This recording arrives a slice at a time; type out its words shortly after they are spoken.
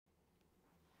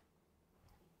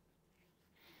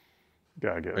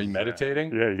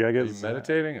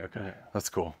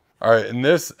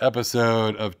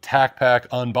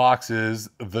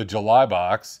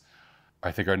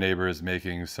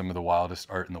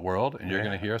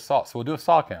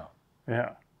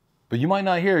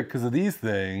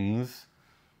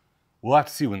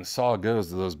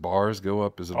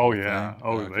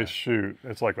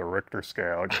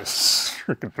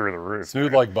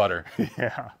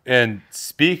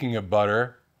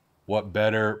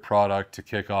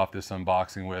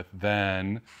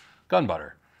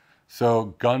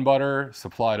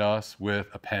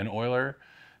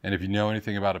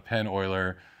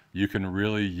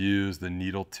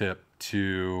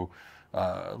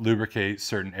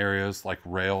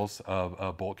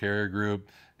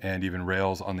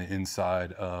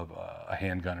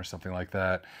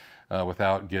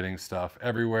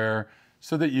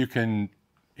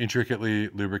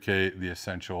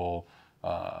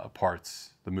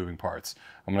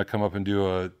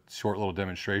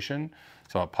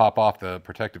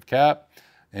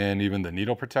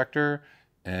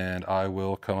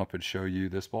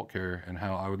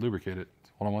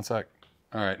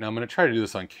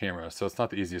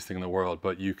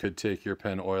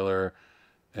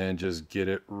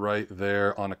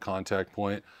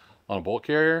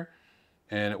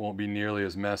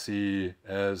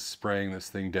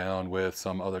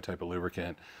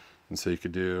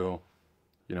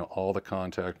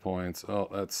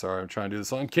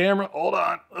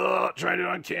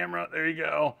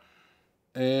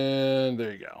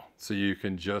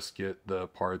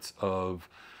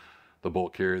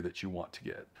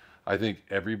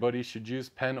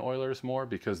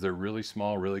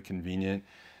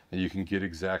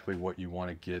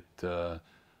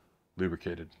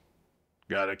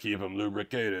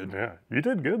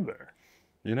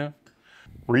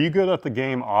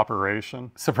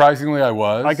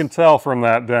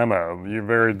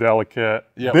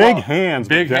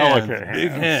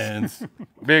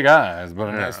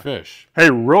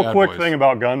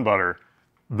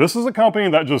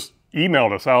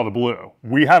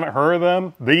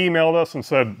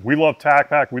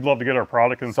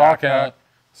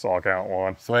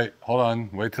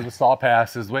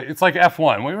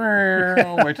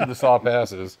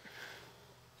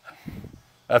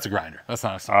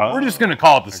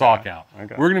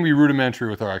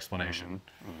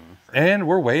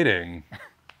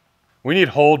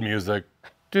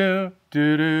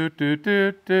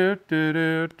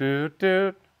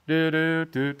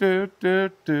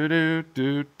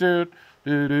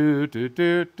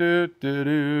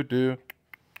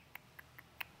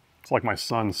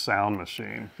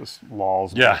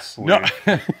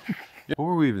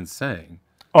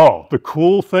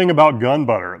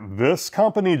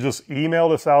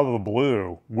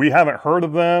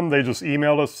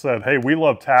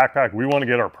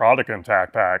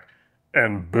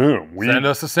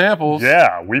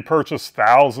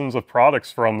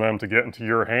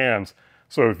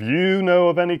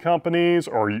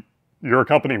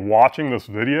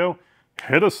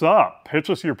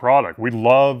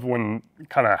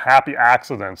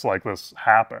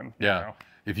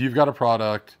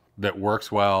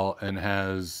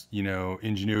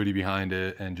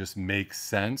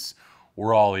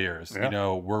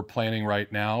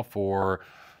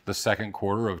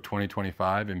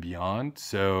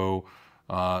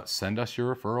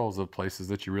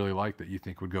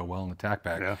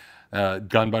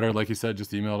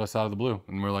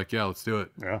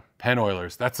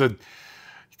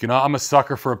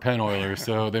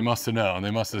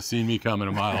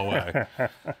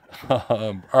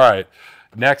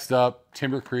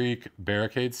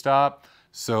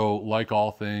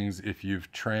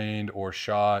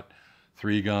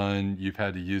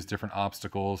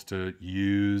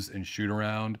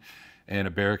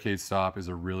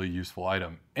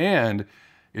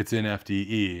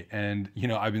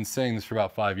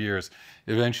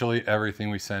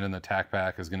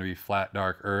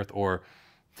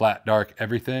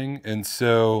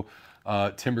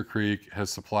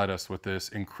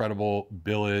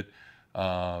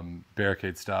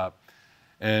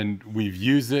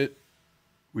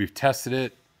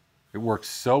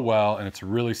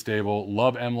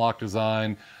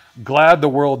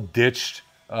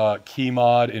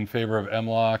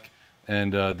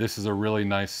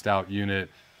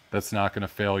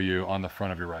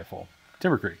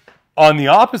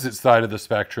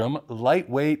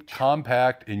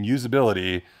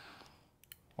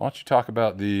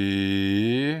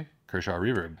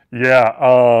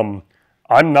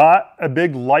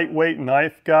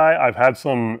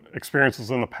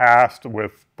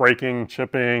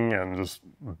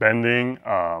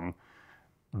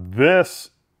This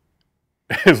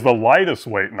is the lightest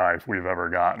weight knife we've ever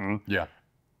gotten, Yeah.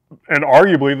 and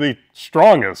arguably the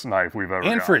strongest knife we've ever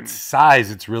gotten. And for its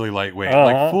size, it's really lightweight. Uh-huh.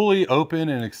 Like fully open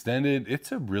and extended,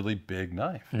 it's a really big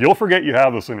knife. You'll forget you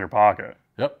have this in your pocket,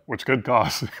 Yep. which could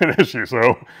cause an issue.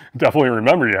 So definitely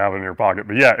remember you have it in your pocket.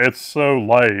 But yeah, it's so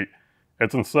light.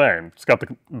 It's insane. It's got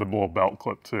the little belt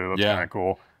clip too. That's Yeah. kind of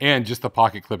cool. And just the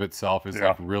pocket clip itself is Yeah.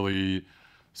 like really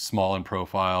small in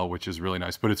profile, which is really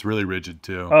nice, but it's really rigid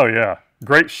too. Oh yeah.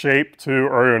 Great shape too,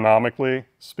 ergonomically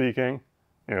speaking.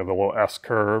 You know, the little S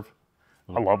curve.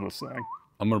 I love this thing.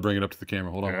 I'm going to bring it up to the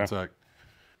camera. Hold on Yeah. one sec.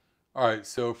 All right,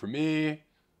 so for me,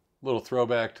 little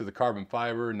throwback to the carbon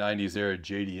fiber 90s era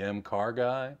JDM car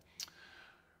guy.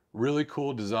 Really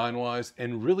cool design-wise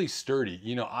and really sturdy.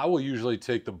 You know, I will usually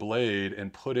take the blade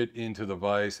and put it into the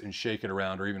vise and shake it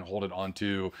around or even hold it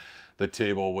onto the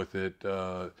table with it,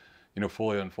 you know,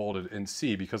 fully unfolded and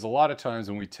see, because a lot of times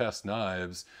when we test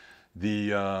knives,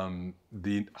 the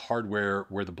hardware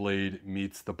where the blade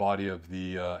meets the body of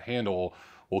the handle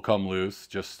will come loose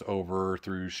just over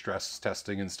through stress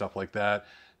testing and stuff like that.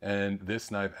 And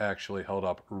this knife actually held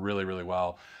up really, really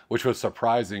well, which was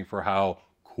surprising for how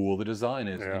cool the design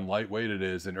is and lightweight it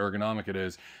is and ergonomic it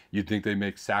is. You'd think they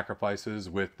make sacrifices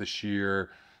with the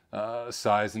sheer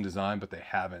size and design, but they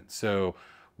haven't. So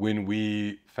when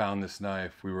we found this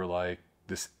knife, we were like,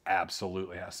 this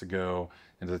absolutely has to go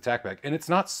into the TacPack. And it's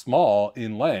not small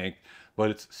in length, but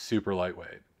it's super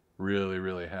lightweight. Really,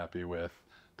 really happy with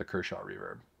the Kershaw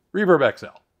Reverb. Reverb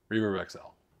XL. Reverb XL.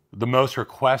 The most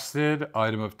requested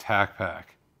item of TacPack.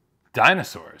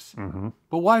 Dinosaurs. Mm-hmm.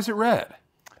 But why is it red?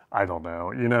 I don't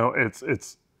know. You know,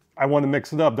 it's. I want to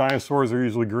mix it up. Dinosaurs are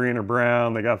usually green or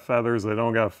brown. They got feathers. They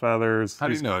don't got feathers. How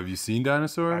do you know? Have you seen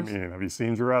dinosaurs? I mean, have you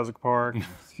seen Jurassic Park?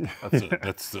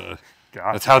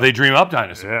 That's how they dream up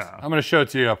dinosaurs. Yeah. I'm going to show it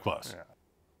to you up close. Yeah.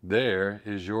 There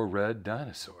is your red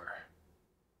dinosaur.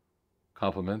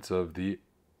 Compliments of the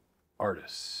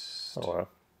artist. Hello.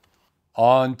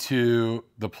 On to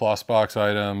the plus box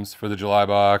items for the July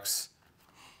box.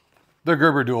 The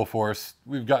Gerber Dual Force.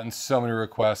 We've gotten so many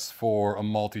requests for a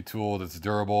multi-tool that's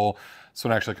durable. This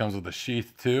one actually comes with a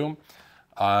sheath too.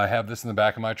 I have this in the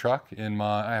back of my truck.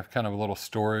 I have kind of a little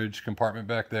storage compartment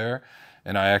back there,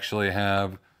 and I actually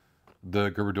have the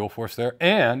Gerber Dual Force there.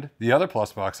 And the other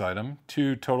plus box item,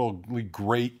 two totally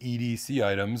great EDC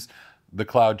items, the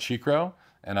Cloud Chicro,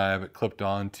 and I have it clipped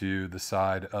onto the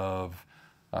side of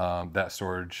that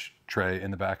storage tray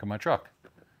in the back of my truck.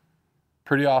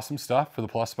 Pretty awesome stuff for the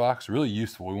plus box, really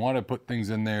useful. We want to put things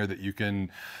in there that you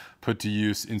can put to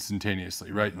use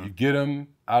instantaneously, right? Mm-hmm. You get them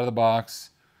out of the box,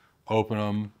 open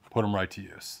them, put them right to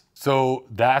use. So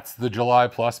that's the July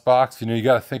plus box. You know, you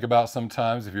got to think about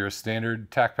sometimes if you're a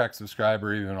standard TacPack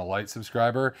subscriber, even a light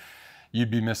subscriber,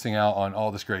 you'd be missing out on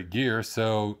all this great gear.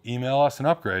 So email us an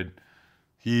upgrade.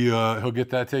 He'll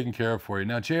get that taken care of for you.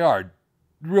 Now, JR,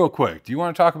 real quick, do you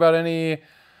want to talk about any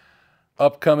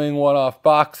upcoming one-off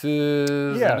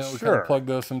boxes? Yeah, I know we sure. kind of plug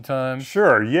those sometimes.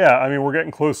 Sure, yeah. I mean, we're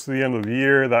getting close to the end of the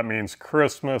year. That means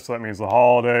Christmas. That means the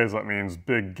holidays. That means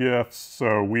big gifts.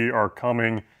 So we are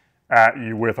coming at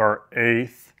you with our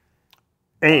eighth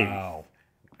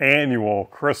annual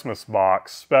Christmas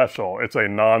box special. It's a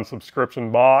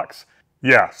non-subscription box.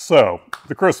 Yeah, so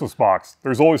the Christmas box.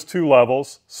 There's always two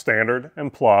levels, standard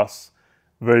and plus.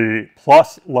 The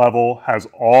plus level has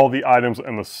all the items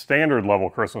in the standard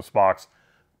level Christmas box,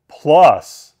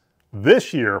 plus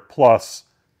this year, plus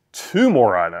two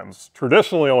more items.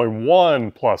 Traditionally only one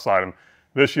plus item.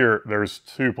 This year there's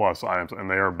two plus items, and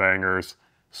they are bangers,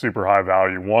 super high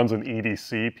value. One's an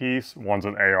EDC piece, one's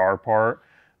an AR part.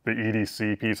 The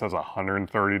EDC piece has a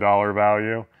 $130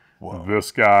 value. Whoa.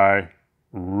 This guy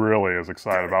really is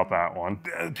excited about that one.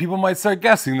 People might start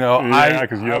guessing though. Yeah,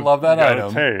 because I love that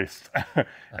item. Taste.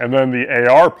 And then the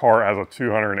AR part has a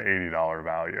 $280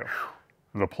 value.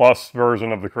 The plus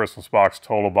version of the Christmas box,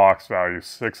 total box value,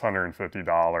 $650.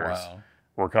 Wow.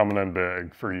 We're coming in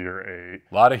big for year 8.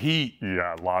 A lot of heat.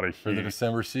 Yeah, a lot of heat. For the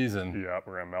December season. Yeah,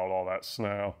 we're gonna melt all that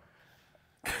snow.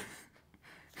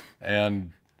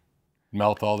 And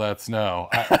melt all that snow.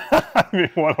 I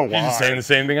mean, what a lie. You're just saying the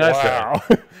same thing I Wow.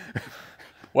 said.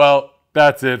 Well,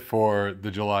 that's it for the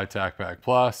July TacPack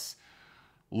Plus.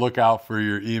 Look out for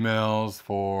your emails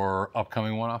for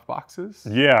upcoming one-off boxes.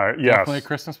 Yeah, yes. Definitely a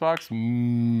Christmas box,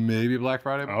 maybe a Black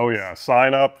Friday box. Oh yeah,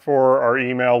 sign up for our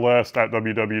email list at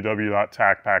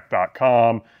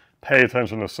www.tacpack.com. Pay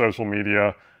attention to social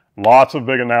media. Lots of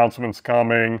big announcements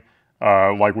coming.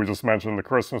 Like we just mentioned, the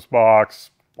Christmas box,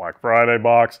 Black Friday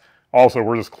box. Also,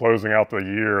 we're just closing out the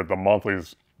year. The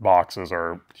monthlies boxes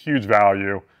are huge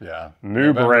value. Yeah.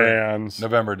 New brands.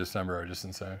 November, December are just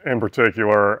insane. In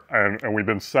particular, and we've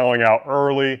been selling out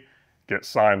early. Get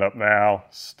signed up now.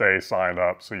 Stay signed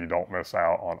up so you don't miss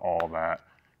out on all that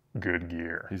good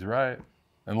gear. He's right.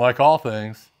 And like all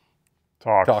things,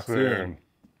 Talk soon.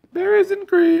 Berries and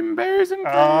cream, berries and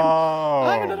cream. Oh,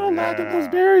 I'm a little lad of those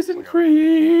yeah. berries and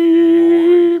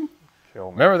cream.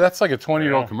 Kill me. Remember, that's like a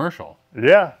 20-year-old commercial.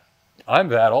 Yeah. I'm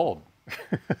that old.